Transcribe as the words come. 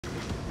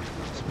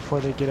just before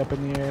they get up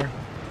in the air.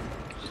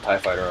 There's a TIE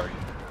fighter already.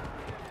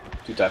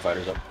 2 TIE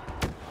fighters up.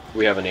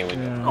 We have an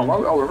A-wing. Yeah.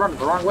 Oh, we're running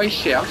the wrong way.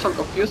 Shit, I'm so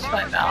confused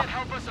right now.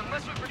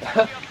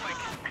 I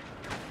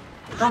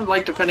don't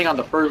like depending on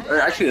the first, or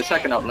actually the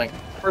second uplink.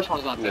 The first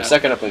one's not bad. The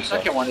second uplink. The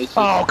second one is. Just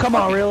Oh, come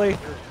on, really?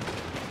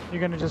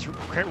 You're gonna just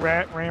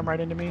ram right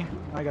into me?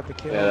 I got the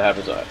kill. Yeah, that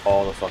happens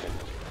all the fucking.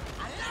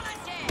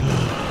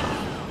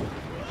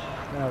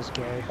 That was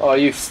gay. Oh,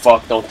 you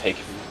fuck! Don't take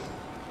it.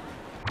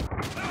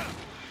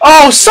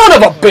 Oh, son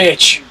of a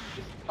bitch!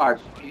 Alright,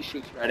 he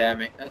shoots right at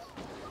me.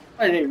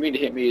 I didn't even mean to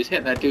hit me. He was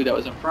hitting that dude that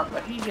was in front,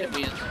 but he hit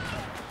me.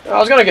 I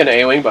was gonna get an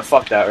A-wing, but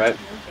fuck that, right?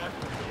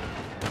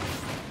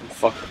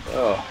 Fuck.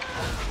 Oh.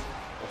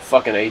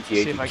 Fucking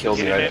AT-AT killed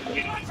me right.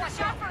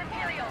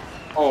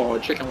 Oh,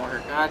 chicken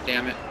walker. God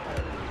damn it.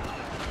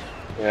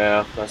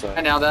 Yeah, that's right.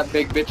 And now that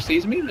big bitch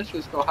sees me. Let's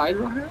just go hide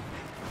right here.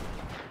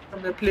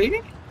 From their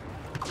pleading.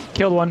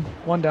 Killed one.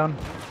 One down.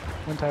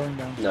 One TIE-wing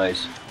down.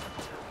 Nice.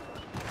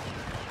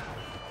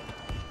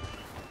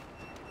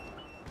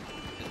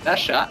 That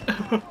shot.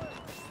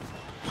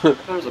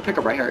 There's a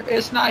pickup right here.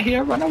 It's not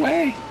here. Run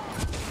away.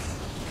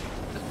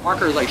 This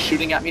marker is like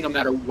shooting at me no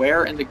matter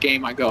where in the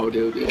game I go,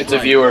 dude. It's a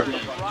viewer.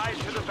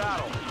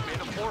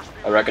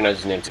 I recognize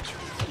his name.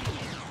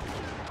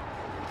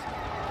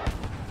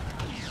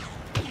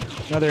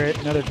 Another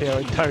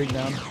TIE-wing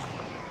down.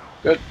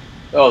 Good.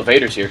 Oh,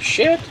 Vader's here.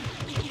 Shit.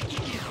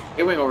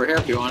 A-wing over here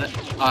if you want it.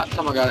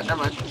 Someone got it.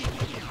 Never mind.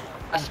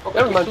 I spoke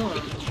Never mind.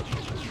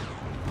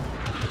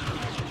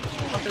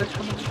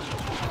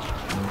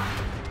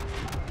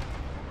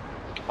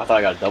 I thought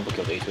I got a double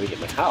kill base.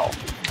 Like, how?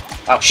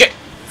 Oh shit!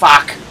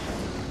 Fuck!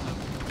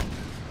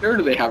 Hero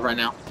do they have right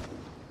now?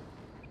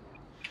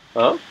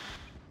 Huh?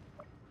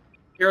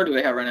 Hero do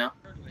they have right now?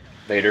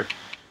 Vader.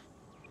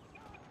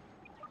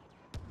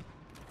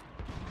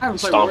 I haven't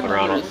played Stomping Warhammer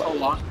around in so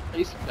long. I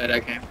used to play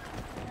that game.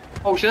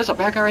 Oh shit, that's a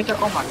bad guy right there.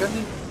 Oh my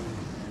goodness.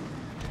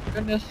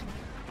 Goodness.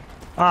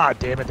 Ah,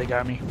 damn it, they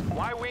got me.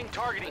 Y-wing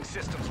targeting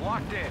systems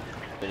locked in.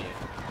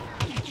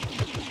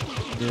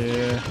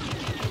 Yeah.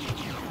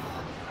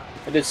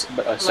 I did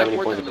 70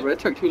 points. It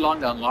took too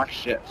long to unlock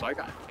shit, so I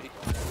got it.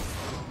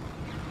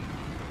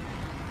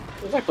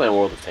 It was like playing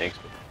World of Tanks.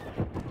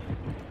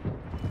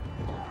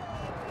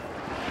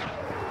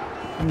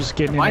 I'm just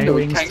getting in Mind those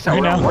A-wings tanks that right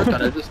were now. worked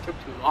on it just took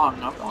too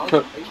long. I'm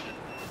patient.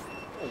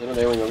 There's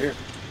another A-wing over here.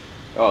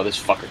 Oh, this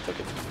fucker took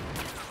it.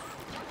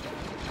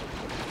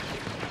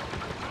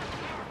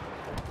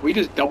 We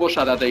just double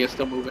shot that thing, it's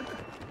still moving.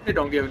 They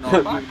don't give no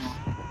fucks.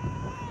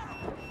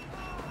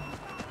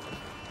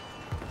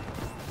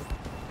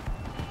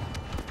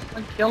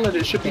 I kill it,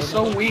 it should be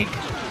so weak.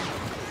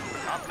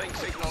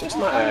 Just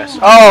my ass.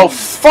 Oh,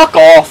 fuck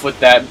off with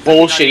that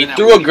bullshit. He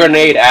threw a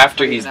grenade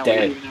after he's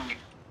dead.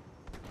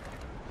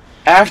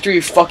 After he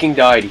fucking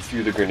died, he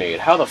threw the grenade.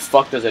 How the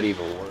fuck does that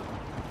even work?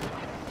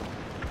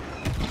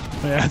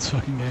 Yeah, it's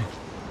fucking gay.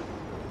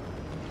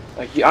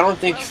 Like, I don't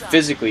think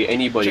physically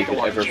anybody could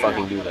ever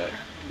fucking do that.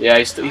 Yeah,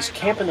 he's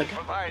camping the.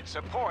 Provide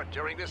support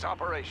during this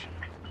operation.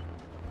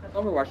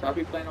 Overwatch, I'll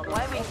be playing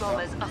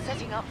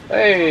Overwatch.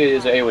 Hey,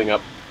 there's an A-wing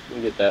up. We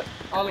can get that.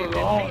 All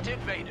alone.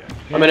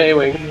 I'm in an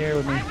A-wing. In the air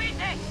with me.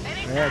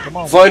 Yeah, come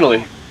on.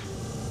 Finally!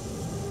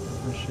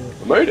 Oh, shit.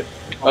 I made it.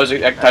 I was a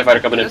TIE fighter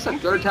coming in. This is the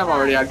third time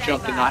already I've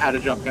jumped and not had to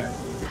jump back.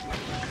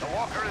 The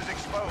walker is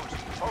exposed.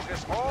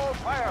 Focus all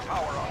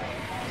firepower on it.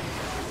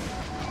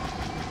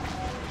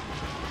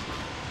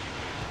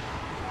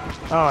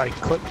 Oh, he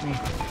clipped me.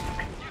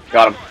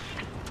 Got him.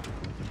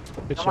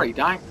 Good I'm already shot.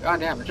 dying.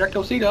 Goddamn,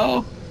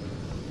 Ejectocito.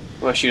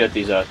 I'm gonna shoot at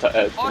these walkers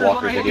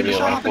that give me a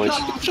lot of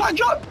points. Shot,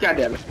 jump!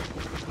 Goddamn it.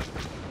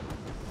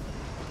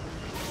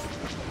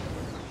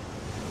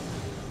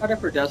 Not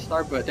for Death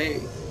Star, but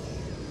they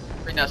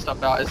bring that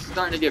stuff out. It's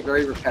starting to get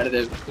very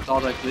repetitive with all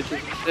the glitches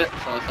and shit,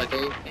 so it's like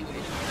they need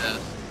to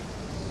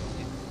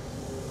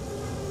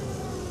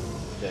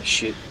That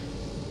shit.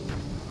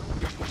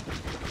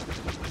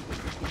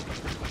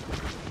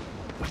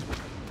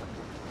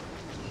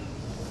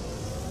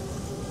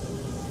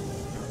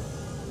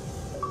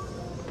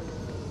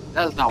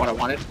 That's not what I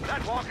wanted.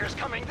 That walker's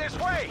coming this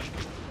way.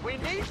 We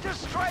need to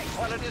strike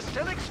while it is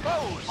still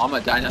exposed. I'm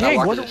gonna die now. Dang,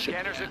 That what walker's shit.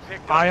 Scanners have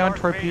picked up Ion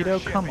Darth torpedo?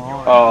 Vader's Come ship in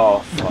on. your Oh,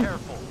 area. fuck.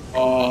 Careful.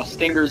 Oh,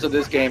 stingers of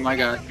this game, my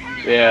god.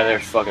 Yeah, they're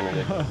fucking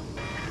ridiculous.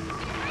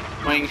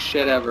 Playing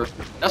shit ever.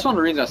 That's one of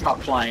the reasons I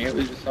stopped playing. It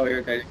was just so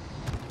irritating.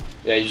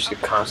 Yeah, you just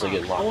get constantly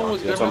getting locked No one on.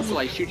 was good That's enough what to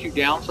like shoot you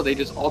down, so they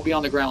just all be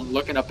on the ground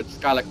looking up at the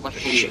sky like a bunch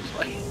of idiots.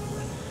 Like,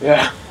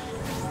 Yeah.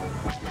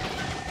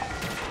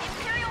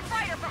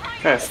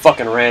 Trying to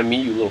fucking ram me,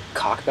 you little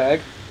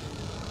cockbag.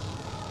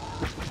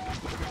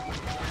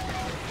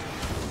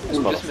 This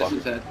ooh, just missed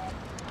his motherfucker. head.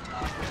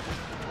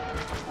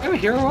 You have a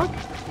hero up?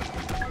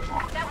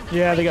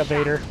 Yeah, they got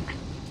Vader.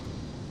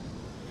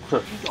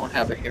 You don't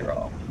have a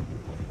hero.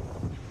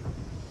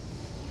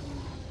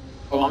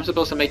 Oh, I'm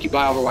supposed to make you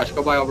buy Overwatch.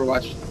 Go buy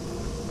Overwatch.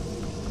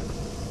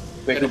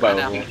 Make Get me it buy right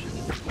now.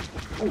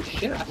 one. Oh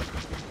shit.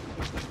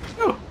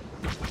 Oh,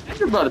 and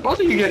your brother, both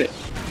of you get it.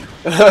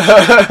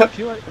 I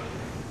feel like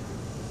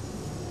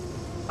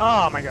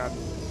Oh my god.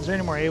 Is there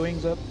any more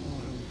A-Wings up?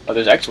 Oh,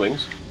 there's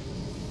X-Wings.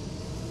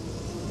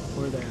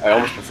 Where are they? I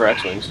almost prefer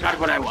X-Wings. Got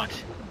what I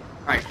want.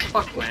 Alright,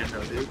 fuck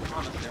Lando, dude.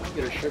 Honestly, I don't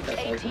get a shirt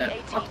that's like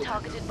that. Fuck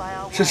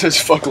Lando. This says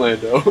fuck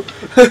Lando.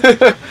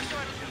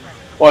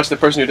 Watch, the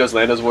person who does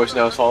Lando's voice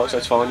now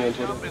starts following you on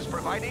Twitter. Is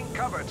providing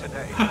cover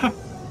today.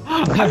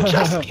 I'm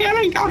just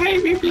kidding, don't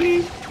hate me,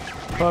 please.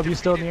 Bub, you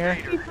still in the air?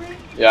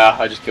 Yeah,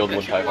 I just killed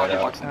one TIE fighter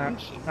out.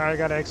 Alright, I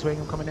got an X-Wing.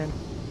 I'm coming in.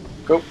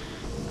 Cool.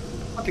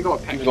 I have to go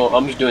with Penguin.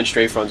 I'm just doing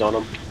strafe runs on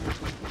them.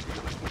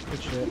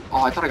 Good shit.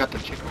 Oh, I thought I got the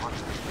chicken one.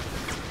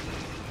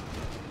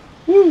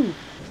 Woo!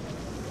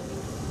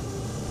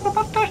 What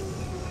about that?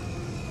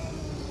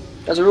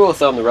 As a rule of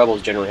thumb, the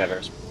rebels generally have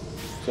airs.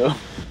 So,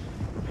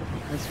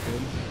 That's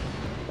good.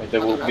 like,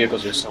 the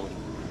vehicles are so many.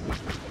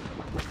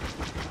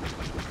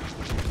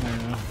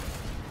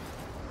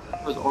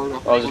 I don't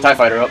know. Oh, there's a TIE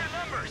fighter up.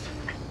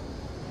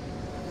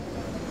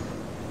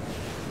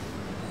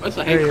 What's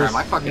the There hate he crime? is.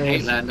 I fucking There he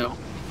hate is. Lando.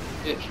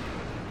 Bitch.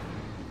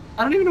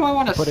 I don't even know what I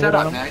want to Put a set hit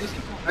on up, him. man. I just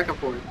keep going back and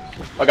forth.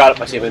 I got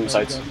him. I see him in my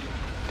sights.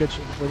 Good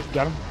shit. Wait,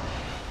 got him?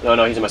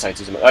 No, he's in my sights.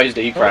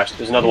 He crashed.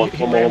 There's another one.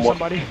 He One more. rammed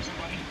somebody.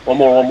 One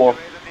more. The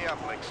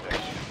uplink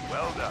station.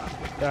 Well done.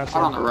 Yeah, Out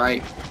on the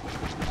right.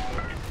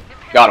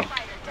 Got him.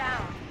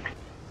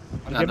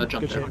 Lando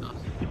jumped Good there.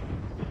 shit.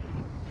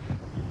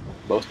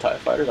 Both TIE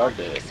fighters are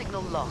dead.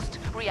 Signal lost.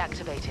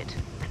 Reactivated.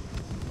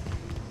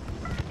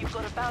 You've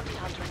got a bounty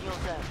hunter in your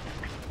zone.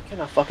 I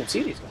cannot fucking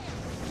see these guys.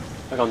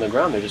 Like on the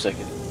ground, they're just like.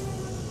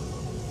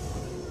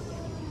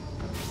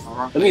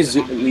 Let me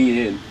lean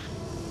in.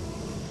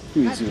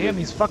 God damn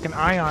these fucking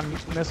ion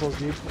missiles,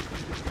 dude.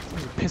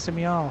 These are pissing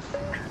me off.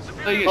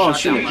 Oh,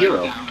 shoot, a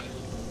hero. Yeah,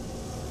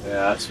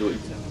 that's what.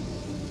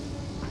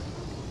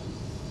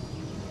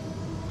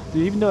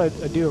 Dude, even though I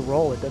do a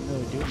roll, it doesn't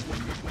really do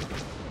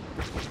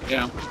anything.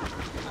 Yeah.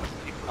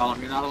 Tell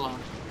him you're not alone.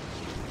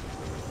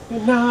 You're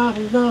not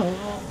alone.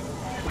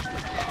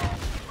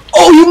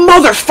 Oh, you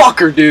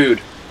motherfucker, dude!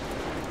 You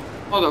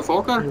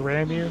Motherfucker.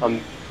 ram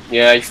you?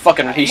 Yeah,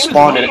 he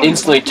spawned and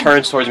instantly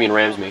turns towards me and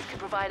rams me. Can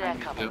provide air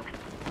cover. Yeah.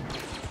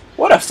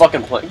 What a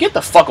fucking plan. Get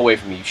the fuck away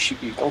from me,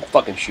 you don't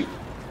fucking shoot me.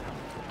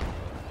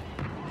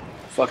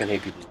 Fucking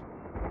hate people.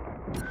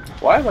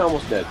 Why am I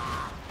almost dead?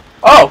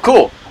 Oh,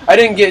 cool! I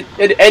didn't get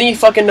any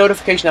fucking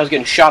notification I was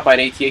getting shot by an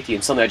AT-AT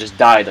and suddenly I just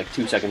died like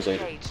 2 seconds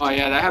later. Oh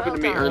yeah, that happened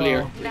to me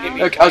earlier.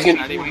 Like, I was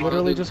getting- We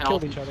literally just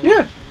killed each other.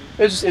 Yeah!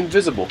 It's just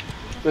invisible.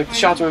 Like, the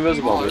shots are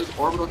invisible. Oh, there's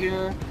orbital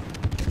here.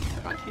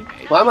 My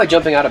teammate. Why am I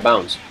jumping out of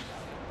bounds?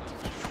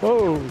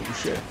 Whoa,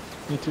 shit.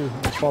 Me too.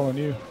 I was following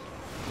you.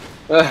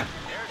 I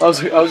was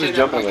just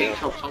jumping like that.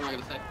 So I'm not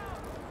gonna say.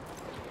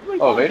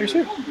 Oh, Vader's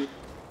here?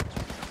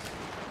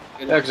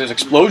 Yeah, because there's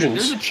explosions.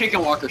 There's a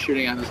chicken walker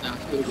shooting at us now.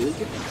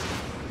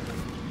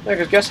 Yeah,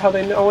 because guess how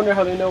they know? I wonder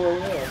how they know where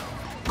we are.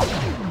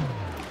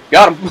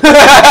 Got him!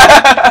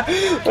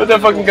 What that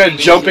fucking guy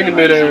jumping in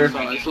midair?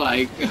 So it's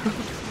like.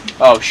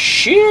 Oh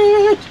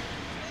shit!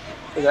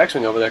 There's an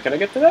X-Wing over there. Can I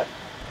get to that?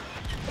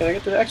 Can I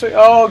get to the X-Wing?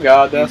 Oh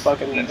god, that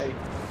fucking.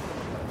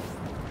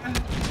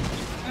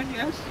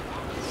 Yes.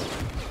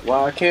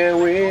 Why can't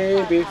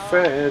we be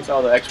friends?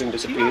 Oh, the X-Wing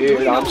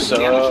disappeared. I'm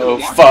so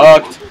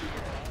fucked.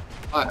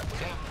 What?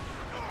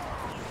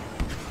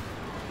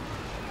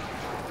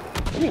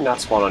 Let me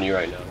not spawn on you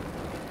right now.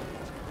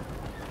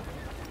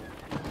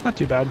 Not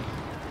too bad.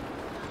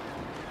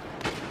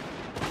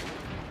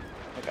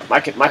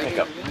 Okay, my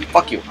pickup.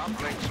 Fuck you.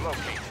 Uplinks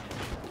located.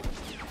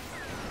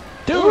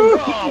 Dude!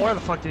 Oh, where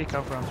the fuck did he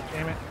come from?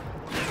 Damn it.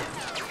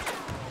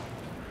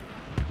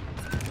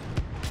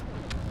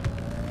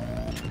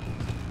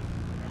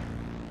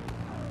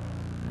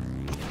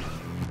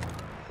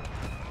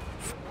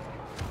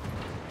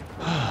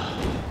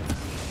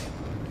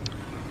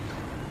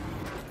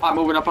 I'm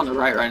moving up on the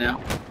right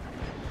now.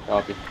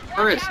 Copy.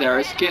 Turret's there.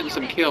 It's getting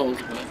some kills,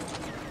 but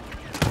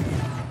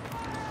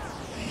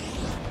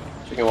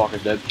Chicken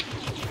Walker's dead.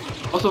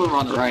 most of them are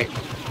on the right.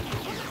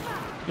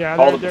 Yeah,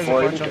 Call it there's a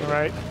before bunch you on the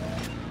right.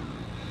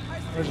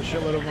 There's a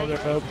shitload of them over there,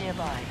 folks.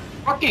 Nearby.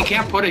 Fucking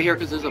can't put it here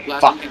because there's a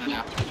blast Fuck. cannon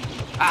now.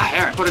 Ah,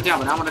 Aaron, put it down,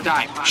 but I want to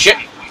die. Fuck. Shit!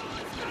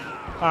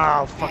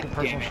 Oh, fucking God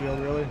personal damn it. shield,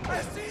 really?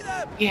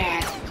 Yeah,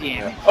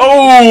 damn it.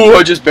 Oh,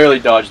 I just barely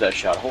dodged that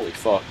shot. Holy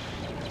fuck.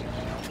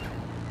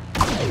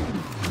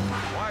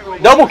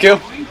 Double kill!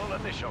 Signal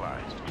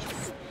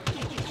initialized.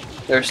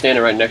 They're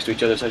standing right next to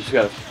each other, so I just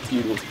got a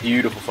beautiful,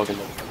 beautiful fucking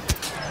look.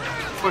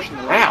 Pushing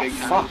the right Ow, big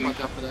time. fuck.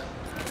 Fuck up for that.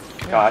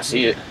 God, I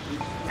see it.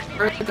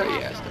 Right there,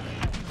 yes.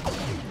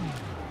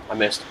 I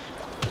missed.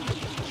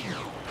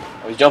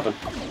 Oh, he's jumping.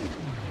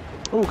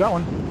 Ooh, got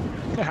one.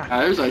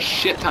 There's a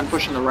shit ton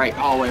pushing the right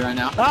hallway right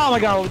now. Oh my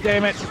god,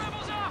 damn it.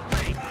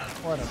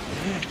 What a...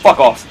 Fuck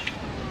off.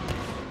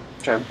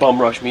 Try and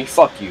bum rush me.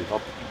 Fuck you.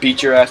 I'll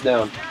beat your ass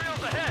down.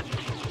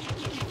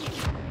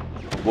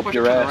 Whoop Push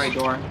your to the ass. right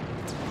door.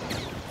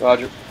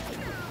 Roger.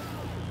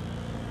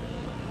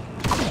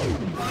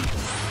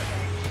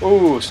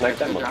 Ooh, snipe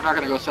that I'm mother. not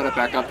gonna go set it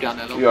back up down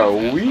there. They'll You are go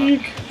fast.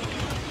 weak.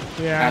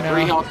 Yeah, I At know.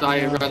 3 health,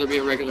 I'd rather be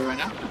a regular right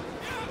now.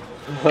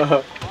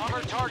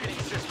 Armor targeting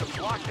system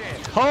locked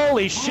in.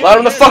 Holy shit! Light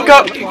him the fuck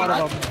up! There's a lot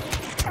of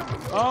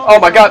them. Oh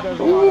my god! There's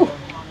a lot Ooh. of them.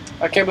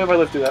 I can't believe I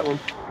lived through that one.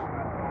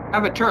 I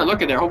have a turret.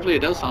 Look at there. Hopefully it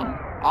does something.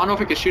 I don't know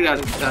if it can shoot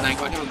at that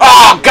angle.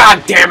 Oh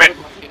god damn it!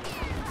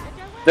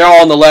 They're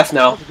all on the left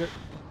now.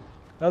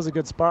 That was a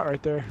good spot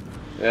right there.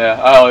 Yeah,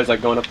 I always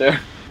like going up there.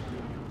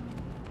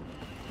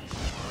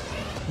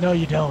 No,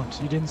 you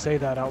don't. You didn't say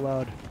that out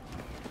loud.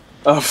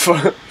 Oh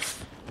fuck.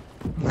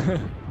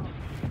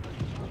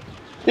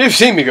 You've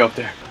seen me go up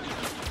there.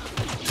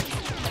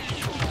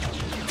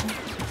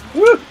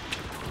 Woo!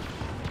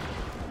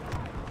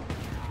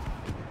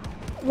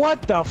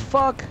 What the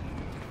fuck?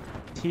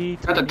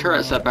 Got the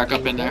turret set back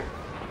up in there.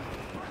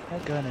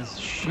 That gun is Right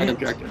shit.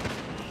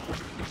 objective.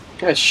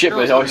 Yeah, shit,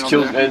 but it always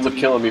ends up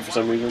killing me for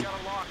some reason.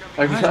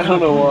 I don't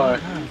know why.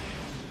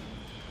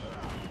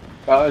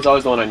 It's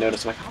always the one I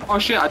notice. I'm like, Oh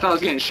shit! I thought I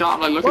was getting shot.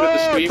 I'm like looking at the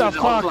What stream the and then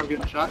all of a fuck? sudden I'm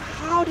getting shot.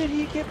 How did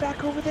he get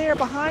back over there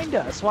behind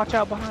us? Watch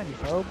out behind you,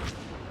 Phobe.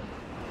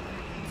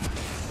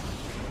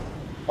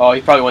 oh,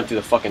 he probably went through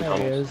the fucking There he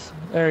tunnels. is.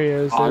 There he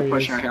is. Oh, There I'm he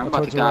pushing is. right here. I'm Up about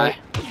towards to the die.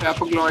 right. Yeah,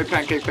 for glory,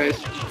 pancake face.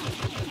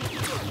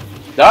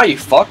 Die, you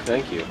fuck.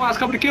 Thank you. Come on, it's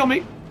coming to kill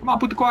me. Come on,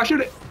 put the quad, shoot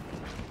it.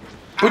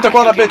 Puta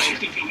qual that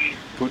bitch.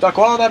 Puta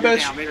qual that Vader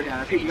bitch. down, Vader down.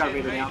 I think we got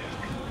Vader down.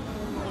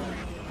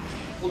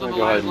 Hold on the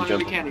Go line ahead as and long as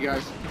we jump. can, you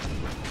guys.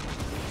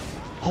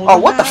 Oh,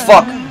 what the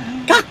fuck?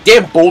 God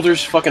damn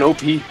boulders, fucking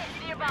OP.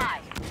 Nearby.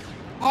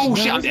 Oh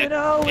shit, I'm Doesn't dead.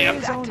 always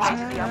Yep. on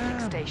Back to the uplink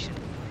time. station.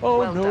 Oh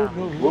Well no, done.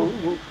 no, Whoa, no.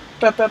 whoa.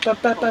 Ba, ba, ba,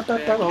 ba, ba, ba, I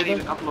ba, can't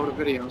even ba. upload a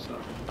video, so.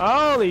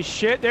 Holy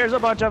shit! There's a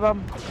bunch of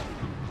them.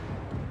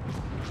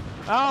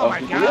 Oh my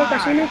you do that,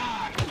 god! Christina?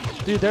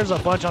 Dude, there's a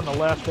bunch on the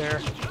left there.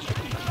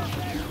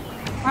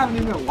 I haven't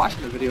even been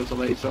watching the videos of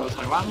late, so it's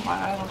like, well,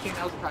 I don't think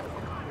that was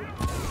practical.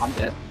 I'm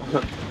dead.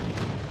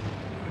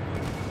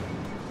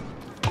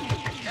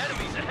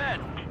 Enemies ahead.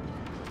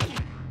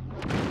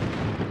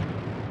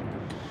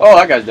 Oh,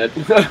 that guy's dead.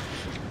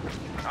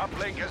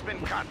 Uplink has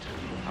been cut.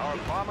 Our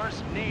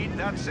bombers need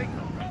that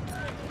signal.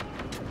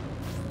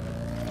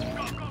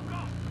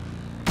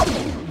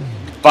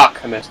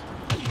 Fuck, I missed.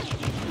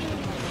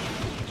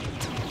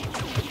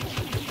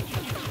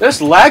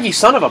 This laggy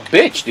son of a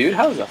bitch, dude.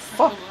 How the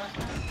fuck?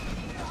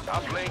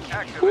 Uplink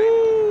activated.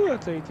 Woo!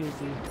 That's AT&T.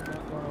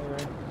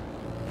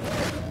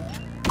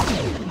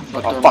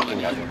 Oh,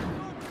 fucking goddamn.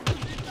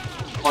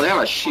 Oh, they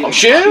have a shield. Oh,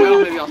 shit!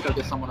 Well, maybe I'll go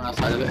get someone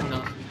outside of it. Who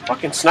knows?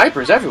 Fucking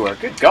snipers everywhere.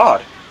 Good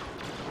god.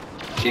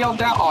 Shield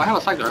down. Oh, I have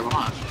a sniper rifle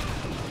on.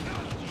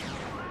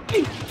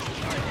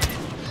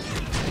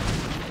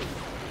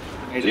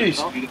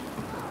 Jeez.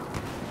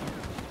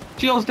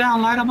 Shields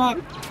down, light them up.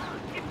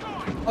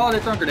 Oh, they're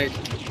throwing grenades.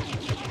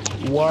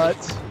 What?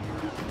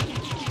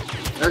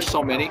 There's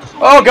so many.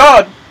 Oh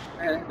god!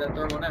 Man, that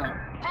third one out.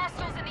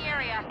 Hostiles in the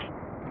area.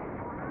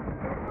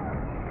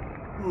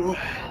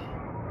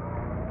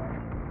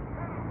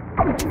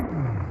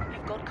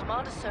 You've got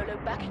Commander Solo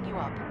backing you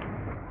up.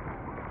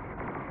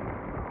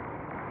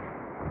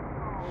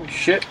 Oh,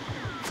 shit.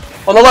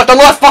 On the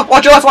left, fuck!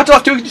 Watch your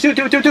left,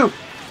 two.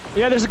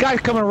 Yeah, there's a guy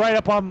coming right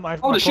up on my.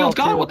 Oh, my the shield's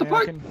call, gone? too, What the man. I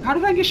fuck? can- How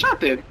did I get shot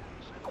then?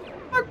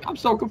 I'm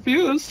so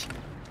confused.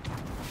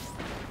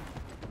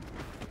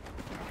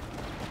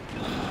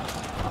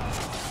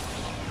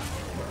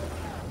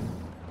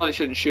 Probably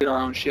shouldn't shoot our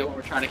own shield when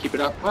we're trying to keep it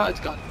up. Well, it's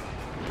gone.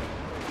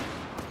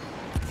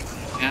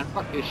 Man,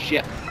 fuck this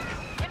shit.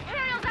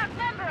 Imperials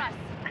outnumber us.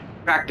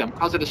 Cracked them.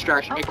 Cause a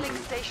distraction. Make Uplink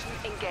station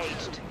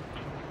engaged.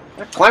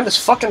 Climb this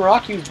fucking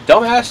rock, you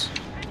dumbass.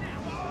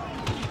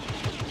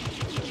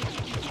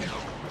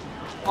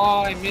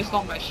 Oh, I missed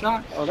all my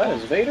shots. Oh, that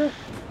is Vader?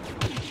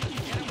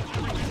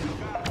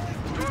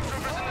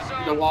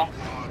 The wall.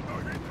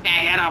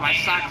 Dang, get out of my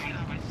socks.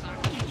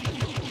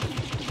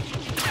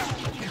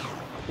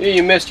 Yeah,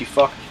 you missed, you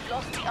fuck.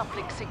 Lost the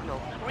uplink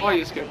signal. Oh,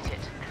 you scared. Reactivate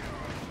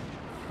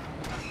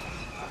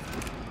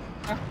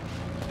it.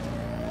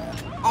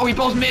 Oh, we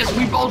both missed.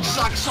 We both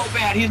suck so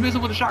bad. He's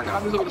missing with a shotgun.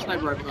 I'm missing with a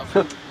sniper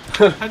rifle.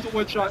 That's a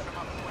one shot.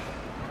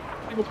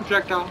 Single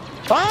projectile.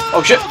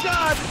 Oh, shit.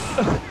 God!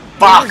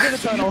 Fuck! He's in the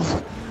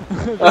tunnels.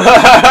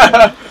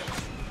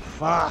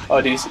 Fuck.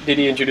 Oh, did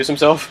he introduce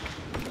himself?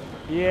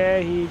 Yeah,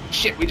 he.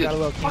 Shit, we Got a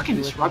little just fucking kinky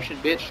with disruption,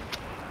 bitch.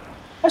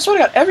 I swear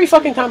to God, every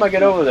fucking time I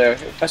get over there,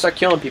 I start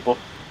killing people.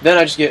 Then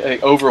I just get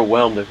like,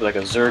 overwhelmed with like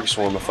a Zerg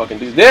swarm of fucking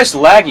dudes. This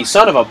laggy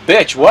son of a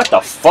bitch, what the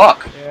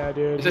fuck? Yeah,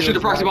 dude. Is that shoot the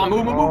proxy bomb?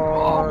 Move, move, move.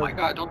 Oh my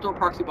god, don't throw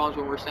proxy bombs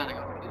when we're standing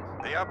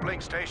up. The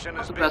uplink station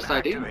has That's the been best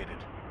idea. activated.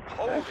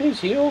 Oh, please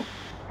heal.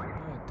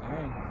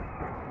 Dang.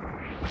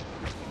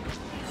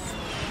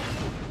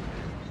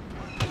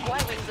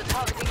 Y-wings are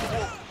targeting the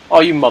wall. Oh,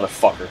 you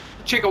motherfucker.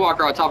 Chicken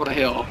walker on top of the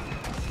hill.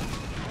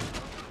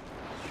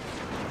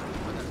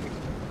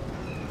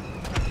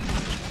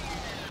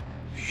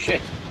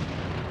 Shit.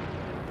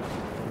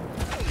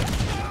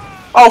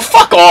 Oh,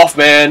 fuck off,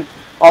 man.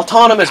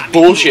 Autonomous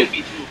bullshit.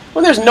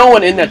 When there's no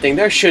one in that thing,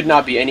 there should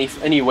not be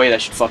any way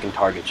that should fucking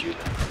target you.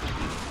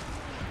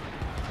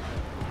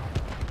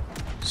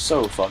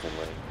 So fucking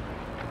lame.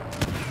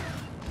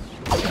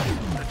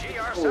 The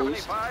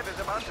GR-75 is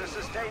about to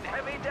sustain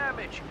heavy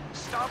damage.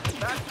 Stop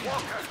that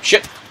walker.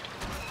 Shit.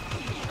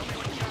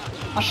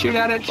 I'll shoot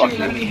at it Fuck too. you.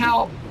 Let me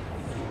help.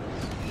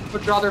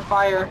 Withdraw their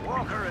fire.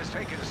 Walker is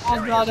taking a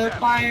I'll draw serious their damage.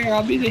 fire.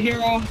 I'll be the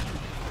hero.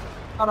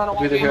 I don't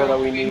Be the hero that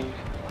we need.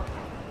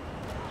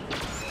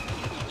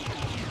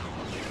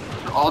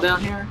 They're all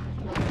down here.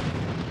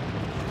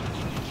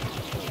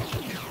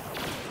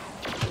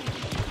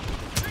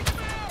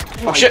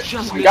 Oh shit!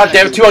 Just God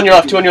damn it! 2 on your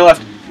left. 2 on your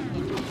left.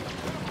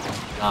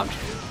 Um,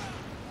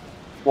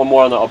 One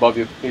more on the above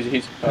you.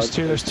 He's There's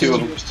two, there's two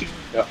two. of them.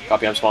 Yeah,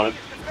 copy. I'm spawning.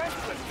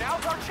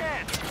 Now's our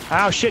chance.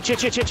 Ow, shit, shit,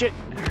 shit, shit, shit.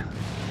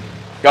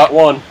 Got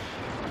one.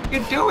 you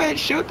can do it.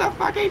 Shoot the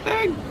fucking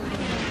thing.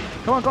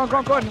 Come on, go on, go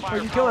on, go on. We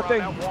can kill that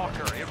thing.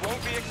 Walker. It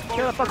won't be exposed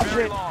Kill that fucking for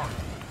very shit. long.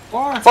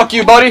 Or Fuck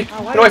you, buddy.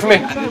 Oh, why Get away from me.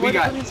 did you- we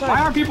got. Why did you- Why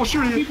aren't people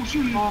shooting? People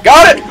shooting.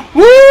 Got it.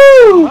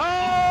 Woo!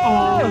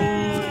 Oh!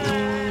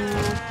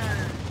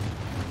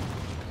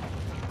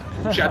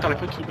 Shit, I thought I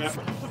put two back.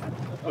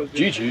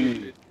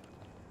 GG.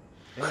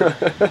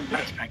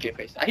 That's pancake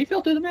face. He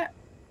fell through the map.